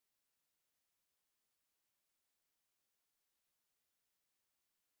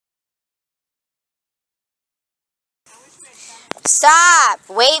Stop!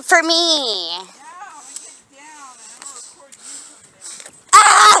 Wait for me!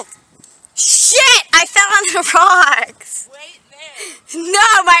 Ah! Shit! I fell on the rocks! Wait there!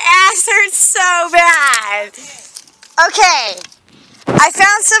 No, my ass hurts so bad! Okay. I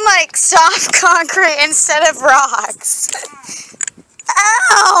found some, like, soft concrete instead of rocks.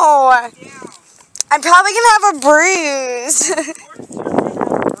 Ow! I'm probably gonna have a bruise.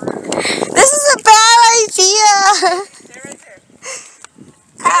 This is a bad idea. Stay right there.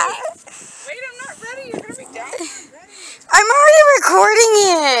 Ah. Wait, I'm not ready. You're gonna be down. I'm already recording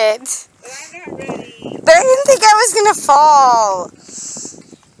it. But I'm not ready. But I didn't think I was gonna fall.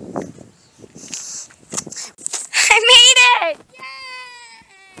 I made it!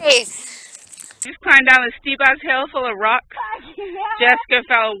 Yay! Just climbed down a steep ass hill full of rocks. Jessica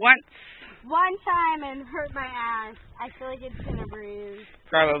fell once. One time and hurt my ass. I feel like it's gonna bruise.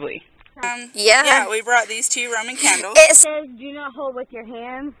 Probably. Yeah. We brought these 2 Roman candles. It says do not hold with your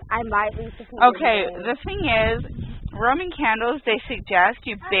hands. I might lose the finger. Okay, the thing is, Roman candles, they suggest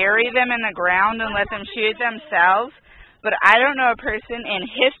you bury them in the ground and let them shoot themselves. But I don't know a person in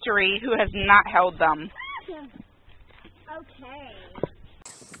history who has not held them. Okay.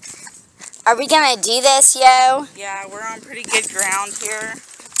 Are we gonna do this, yo? Yeah, we're on pretty good ground here.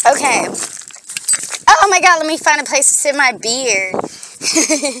 Okay. Oh my god, let me find a place to sit my beer.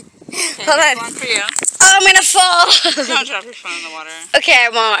 Hold on. One for you. Oh, I'm gonna fall. Don't drop your phone in the water. Okay, I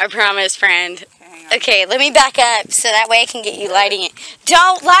won't, I promise, friend. Okay, hang on. Okay, let me back up so that way I can get you lighting it.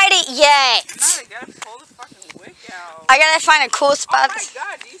 Don't light it yet. No, I gotta pull the fucking wick out. I gotta find a cool spot. Oh my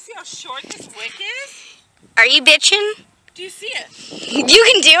god, do you see how short this wick is? Are you bitching? Do you see it? You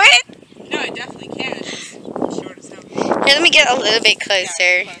can do it? No, I definitely can. It's just short as hell. Here, let me get a little bit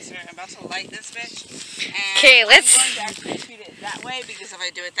closer. Yeah, closer. I'm about to light this bitch. Okay, let's... I'm going to actually shoot it that way because if I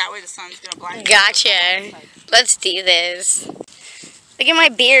do it that way, the sun's going to blind me. Gotcha. Let's do this. Look at my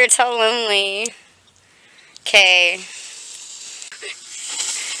beard, it's all lonely. Okay.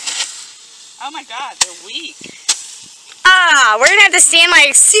 Oh my god, they're weak. Ah, we're gonna have to stand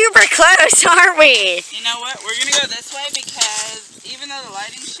like super close, aren't we? You know what? We're going to go this way because even though the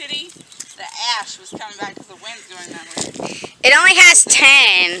lighting's shitty, the ash was coming back because the wind's going that way. It only has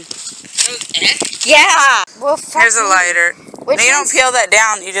 10. It? Yeah. Well, Here's a lighter. Which No, you don't one's- peel that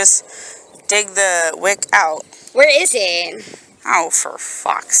down. You just dig the wick out. Where is it? Oh, for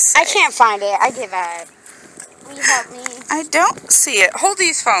fuck's sake. I can't find it. I give up. Will you help me? I don't see it. Hold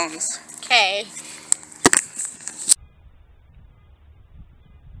these phones. Okay.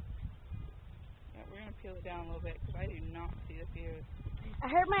 Yeah, we're going to peel it down a little bit because I do not see the fuse. I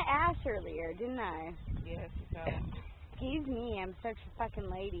hurt my ass earlier, didn't I? Yes, you fell. Excuse me, I'm such a fucking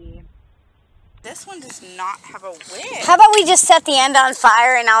lady. This one does not have a wick. How about we just set the end on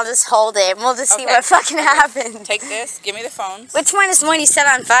fire and I'll just hold it and we'll just see Okay. what fucking happens. Take this. Give me the phones. Which one is the one you set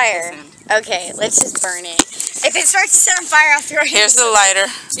on fire? Listen. Okay, let's just burn it. If it starts to set on fire, I'll throw it Here's the lighter.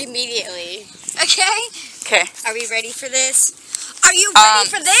 immediately. Okay? Okay. Are we ready for this? Are you ready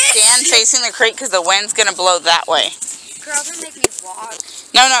for this? Stand facing the creek because the wind's going to blow that way. Girl, don't make me walk.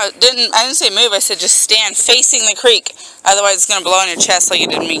 No, I didn't say move. I said just stand facing the creek. Otherwise, it's going to blow on your chest like it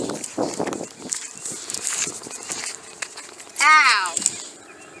did me. Ow.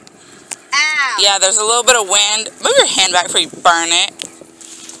 Ow. Yeah, there's a little bit of wind. Move your hand back before you burn it.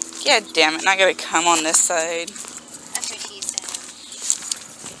 God damn it. Not going to come on this side. That's what she said.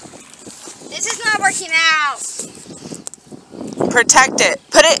 This is not working out. Protect it.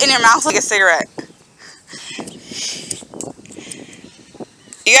 Put it in your mouth like a cigarette.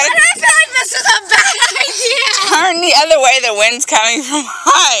 You Why gotta do I feel like this is a bad idea? turn the other way. The wind's coming from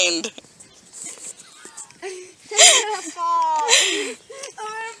behind. I'm gonna fall. I'm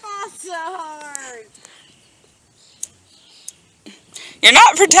gonna fall so hard. You're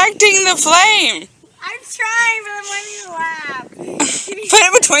not protecting the flame. I'm trying, but I'm letting you laugh. Put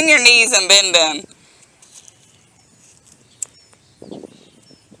it between your knees and bend in.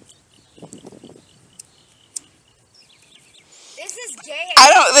 This is gay.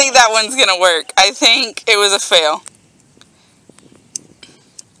 I don't think that one's gonna work. I think it was a fail.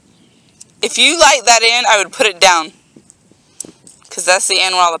 If you light that in, I would put it down. Because that's the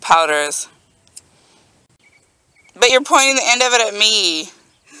end where all the powder is. But you're pointing the end of it at me.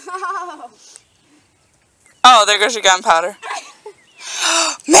 Oh, there goes your gunpowder.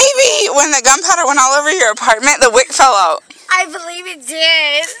 Maybe when the gunpowder went all over your apartment, the wick fell out. I believe it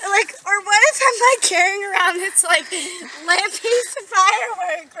did. Like, or what if I'm like carrying around this like lamp piece of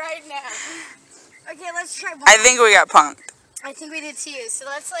firework right now? Okay, let's try one. I think we got punked. I think we did too. So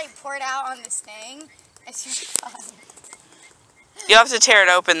let's like pour it out on this thing. It's really fun. You'll have to tear it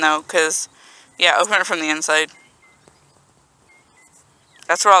open though, because, yeah, open it from the inside.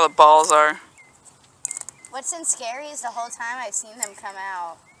 That's where all the balls are. What's been scary is the whole time I've seen them come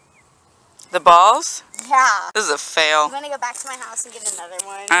out. The balls? Yeah. This is a fail. You want to go back to my house and get another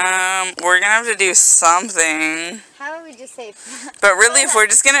one? We're gonna have to do something. How about we just say... But really, if we're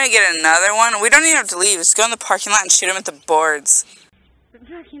just gonna get another one, we don't even have to leave. Just go in the parking lot and shoot them at the boards.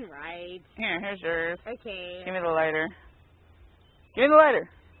 You're fucking right. Here's yours. Okay. Give me the lighter. Give me the lighter.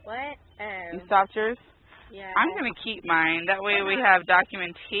 What? You stopped yours? Yeah. I'm gonna keep mine. That way we have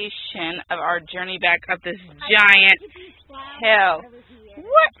documentation of our journey back up this giant hill.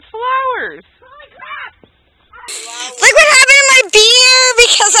 What flowers? Look what happened to my beer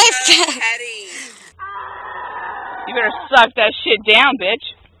because I fell. You better suck that shit down,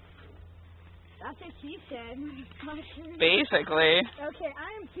 bitch. That's what she said. Basically. Okay, I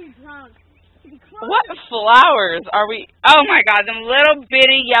am too drunk. What flowers are we? Oh my god, them little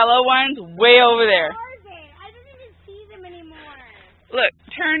bitty yellow ones way over there. Where are they? I don't even see them anymore. Look,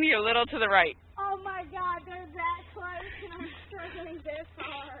 turn your little to the right. Oh my god, they're that close and I'm struggling this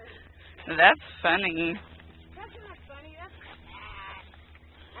hard. That's funny. That's not funny, that's bad.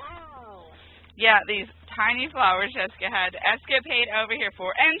 Ow. Yeah, these tiny flowers Jessica had escapade over here for,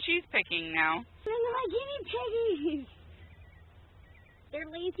 and she's picking now. They're my guinea piggies. They're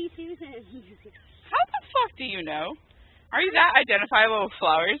lazy Susans. How the fuck do you know? Are you that identifiable with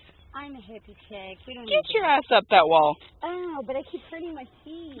flowers? I'm a hippie chick. We don't Get your ass up that wall. Oh, but I keep hurting my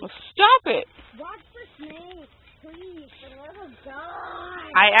feet. Well, stop it. Watch for snakes, please, for the love of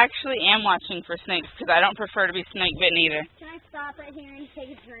God. I actually am watching for snakes because I don't prefer to be snake bitten either. Can I stop right here and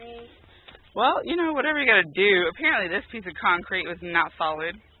take a drink? Well, you know, whatever you gotta do. Apparently this piece of concrete was not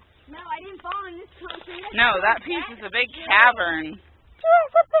solid. No, I didn't fall in this concrete. No, that piece is a big cavern.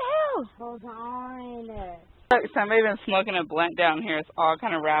 What the hell? Hold on. Look, somebody's been smoking a blunt down here. It's all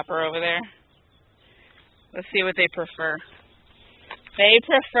kind of wrapper over there. Let's see what they prefer. They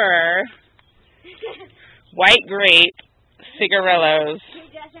prefer white grape, cigarillos, Who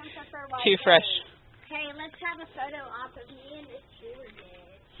doesn't prefer white too fresh. Hey, let's have a photo op of me and this sewer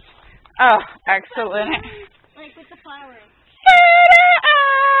bitch. Oh, excellent. Like with the flowers. Photo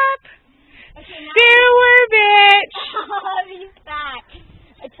up! Okay, now Sewer bitch! oh, he's back.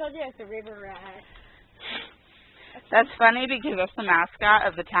 I told you it's a river rat. That's funny because that's the mascot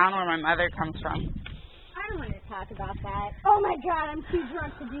of the town where my mother comes from. I don't want to talk about that. Oh my god, I'm too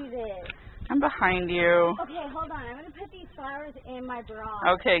drunk to do this. I'm behind you. Okay, hold on. I'm going to put these flowers in my bra.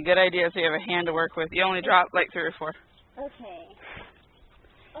 Okay, good idea so you have a hand to work with. You only dropped like 3 or 4. Okay.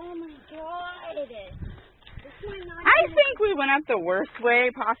 Oh my god. I think we went up the worst way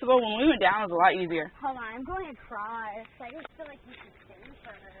possible. When we went down, it was a lot easier. Hold on, I'm going across. I just feel like we should stay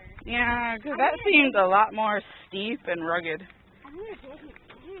further. Yeah, because that seemed a lot more steep and rugged. I'm going to take it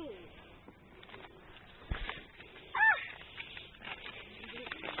too.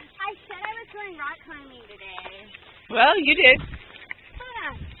 I said I was going rock climbing today. Well, you did.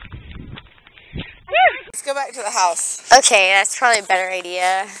 Let's go back to the house. Okay, that's probably a better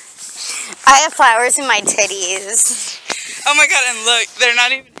idea. I have flowers in my titties. Oh my god, and look, they're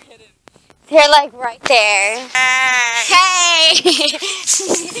not even hidden. They're like right there. Hey!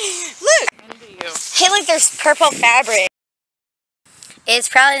 Look! Hey, look, there's purple fabric. It's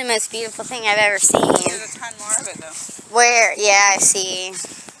probably the most beautiful thing I've ever seen. There's a ton more of it though. Where? Yeah, I see.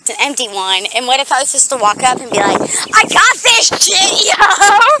 It's an empty one. And what if I was just to walk up and be like, I got this shit, yo!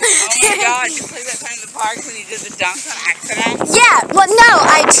 Oh my god, you played that time in the park when you did the dunks on accident? Yeah, well, no,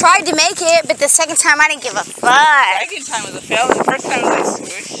 I tried to make it, but the second time I didn't give a fuck. The second time was a fail, and the first time was like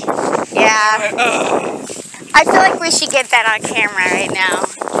swoosh. Yeah. Ugh. I feel like we should get that on camera right now.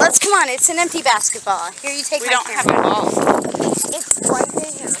 Let's, come on, it's an empty basketball. Here, you take We my don't have camera. a ball. It's right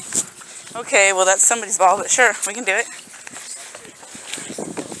there. Okay, well that's somebody's ball, but sure, we can do it.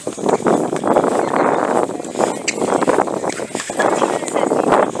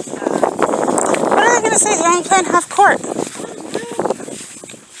 What are they going to say? They're only playing half court.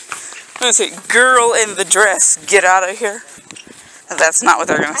 I'm going to say, girl in the dress, get out of here. That's not what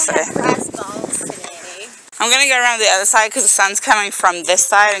they're going to say. I have grass balls today. I'm going to go around the other side because the sun's coming from this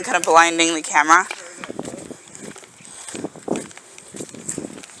side and kind of blinding the camera.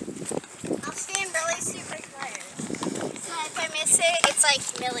 I'll stand really super close. So if I miss it, it's like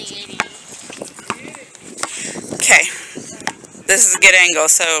humiliating. Okay. This is a good angle,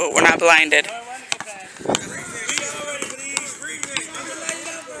 so we're not blinded.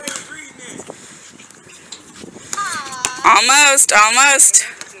 Almost, almost.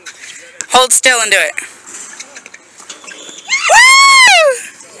 Hold still and do it. Woo!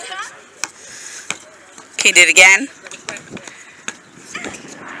 Can you do it again?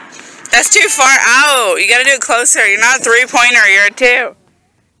 That's too far out. You gotta do it closer. You're not a 3-pointer, you're a 2.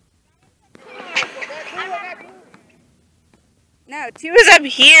 No, 2 is up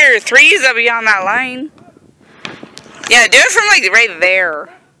here. 3 is up beyond that line. Yeah, do it from like right there.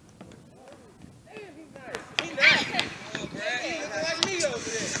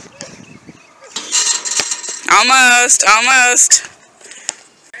 Almost, almost.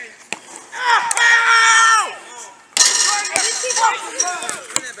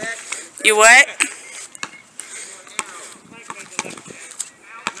 You what?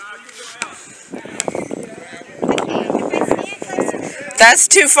 That's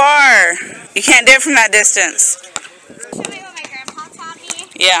too far. You can't do it from that distance. Show me what my grandpa taught me.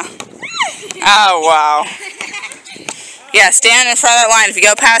 Yeah. Oh, wow. Yeah, stand in front of that line. If you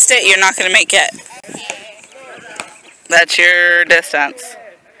go past it, you're not going to make it. That's your distance.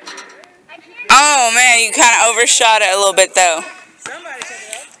 Oh, man, you kind of overshot it a little bit, though.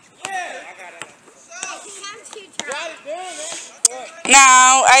 No,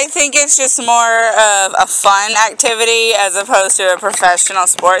 I think it's just more of a fun activity as opposed to a professional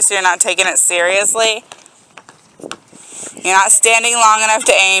sport, so you're not taking it seriously. You're not standing long enough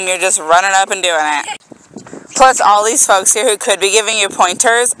to aim, you're just running up and doing it. Plus, all these folks here who could be giving you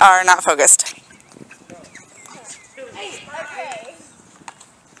pointers are not focused.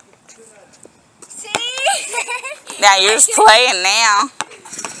 Now you're just playing now.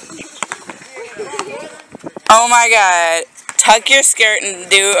 Oh my god. Tuck your skirt and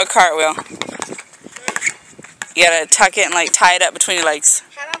do a cartwheel. You gotta tuck it and like tie it up between your legs.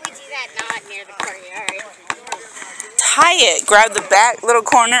 How about we do that not near the courtyard? Tie it. Grab the back little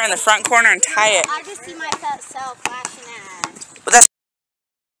corner and the front corner and tie it. I just see myself flashing at. But that's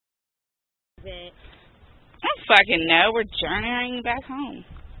it. I don't fucking know. We're journeying back home.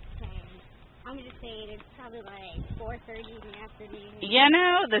 I'm gonna say it's probably like 4:30 in the afternoon. You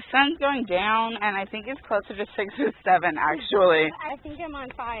know, the sun's going down, and I think it's closer to 6 or 7, actually. I think I'm on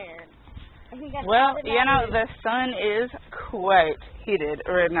fire. I think that's Well, you know, the sun is quite heated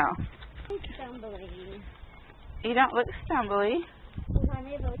right now. I'm stumbling. You don't look stumbly. Because I'm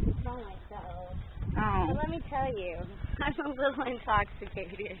able to control myself. Oh. But let me tell you, I'm a little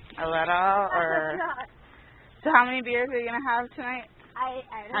intoxicated. A little, or... So how many beers are you going to have tonight?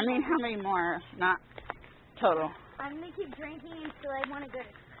 I mean, how many more? Not total. I'm going to keep drinking until I want to go to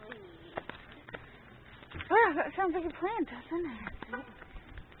sleep. Wow, that sounds like a plan, doesn't it?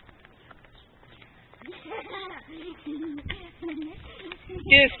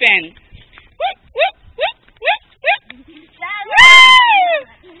 Do a spin. Whoop, whoop, whoop, whoop, whoop.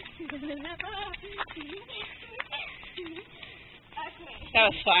 That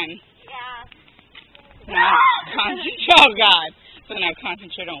was fun. Yeah. Now, oh God. So now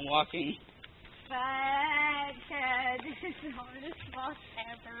concentrate on walking. But this is the hardest walk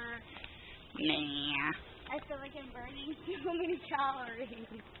ever. Nah. I feel like I'm burning so many calories.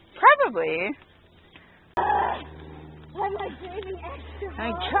 Probably. I'm like breathing extra I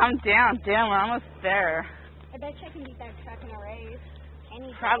mean, hard. calm down. Damn, we're almost there. I bet you I can beat that truck in a race.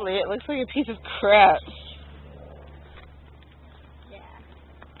 Any Probably. It looks like a piece of crap. Yeah.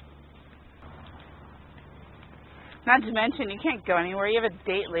 Not to mention, you can't go anywhere. You have a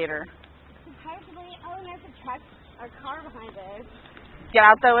date later. Supposedly, oh, and there's a truck or car behind us. Get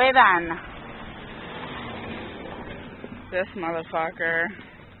out the way then. This motherfucker.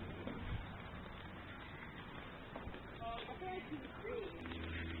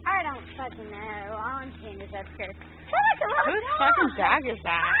 I don't fucking know. All I'm seeing is upstairs. Whose fucking dog is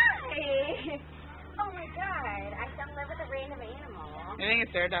that? Hi. Oh my god. I don't live with a random animal. I think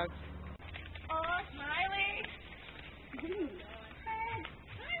it's their dog. Oh, Smiley.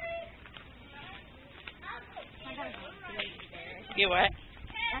 You what?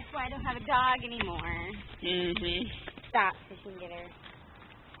 That's why I don't have a dog anymore. Mm-hmm. Stop so she can get her.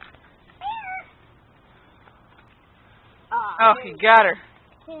 Oh, you got her.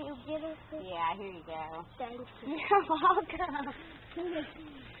 Can you get her? Yeah, here you go. Thank you. You're welcome.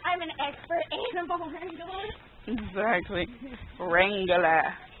 I'm an expert animal wrangler. Exactly. Wrangler.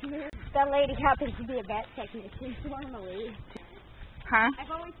 That lady happens to be a vet technician normally. Huh?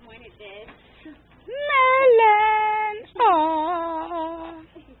 I've always wanted this. Melon. Oh.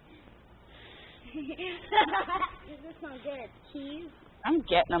 Does this one get keys? I'm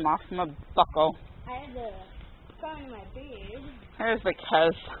getting them off my buckle. I had to find my boob. There's the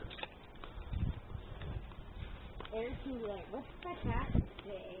cuz. There's some like, what's the cat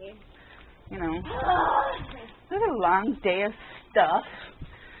say? You know. It's a long day of stuff.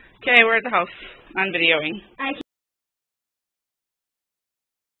 Okay, we're at the house. I'm videoing. I